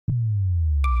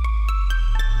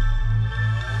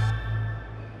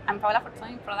I'm Paula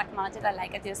Fortuny, Product Manager at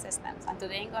Leica BLK2GO Systems, and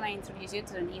today I'm going to introduce you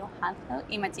to the new handheld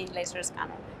imaging laser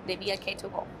scanner, the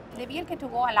BLK2GO. The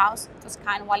BLK2GO allows to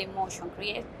scan while in motion,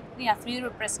 creating a 3D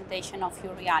representation of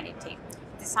your reality,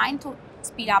 designed to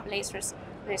speed up laser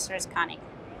scanning.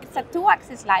 It's a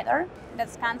 2-axis LiDAR that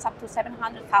scans up to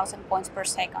 700,000 points per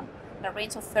second, at a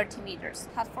range of 30 meters.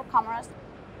 It has 4 cameras,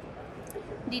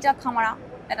 digital camera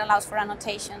that allows for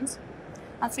annotations,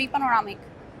 and 3 panoramic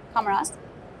cameras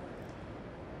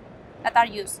that are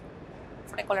used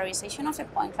for the colorization of the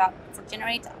point cloud, for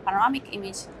generate a panoramic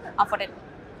image,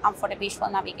 and for the visual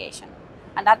navigation.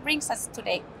 And that brings us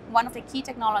to one of the key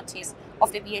technologies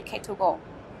of the BLK2GO,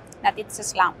 that it's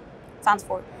SLAM, stands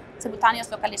for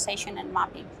simultaneous localization and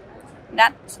mapping.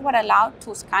 That's what allowed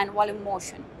to scan while in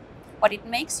motion. What it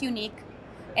makes unique,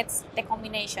 it's the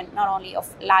combination not only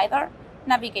of LiDAR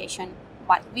navigation,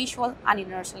 but visual and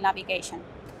inertial navigation.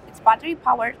 It's battery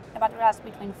powered. The battery lasts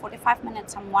between 45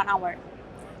 minutes and 1 hour.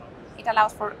 It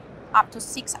allows for up to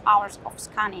 6 hours of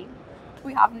scanning.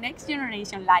 We have next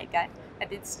generation Leica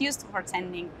that it's used for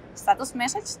sending status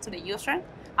message to the user,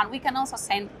 and we can also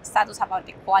send status about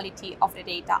the quality of the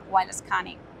data while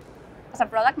scanning. As a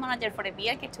product manager for the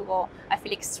BLK2GO, I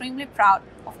feel extremely proud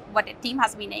of what the team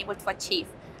has been able to achieve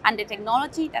and the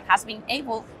technology that has been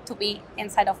able to be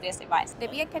inside of this device. The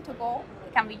BLK2GO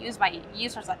can be used by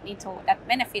users that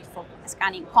benefit from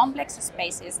scanning complex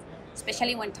spaces,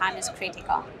 especially when time is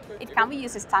critical. It can be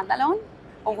used standalone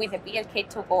or with the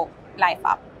BLK2GO live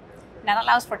app. That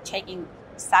allows for checking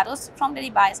status from the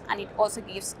device, and it also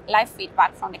gives live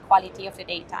feedback from the quality of the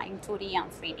data in 2D and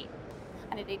 3D.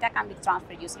 And the data can be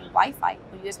transferred using Wi-Fi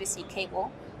or USB-C cable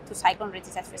to Cyclone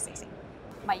Register 360.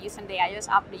 By using the iOS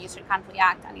app, the user can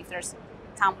react, and if there's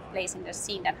some place in the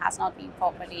scene that has not been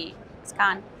properly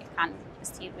scanned, it can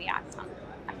still react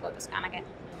and go to scan again.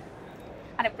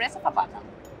 At the press of a button,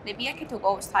 the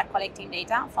BLK2GO starts collecting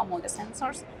data from all the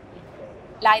sensors,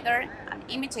 LiDAR, and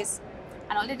images,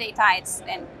 and all the data is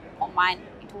then combined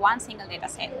into one single data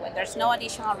set where there's no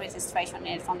additional registration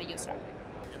needed from the user.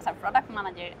 As a product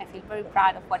manager, I feel very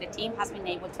proud of what the team has been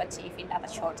able to achieve in that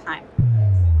short time.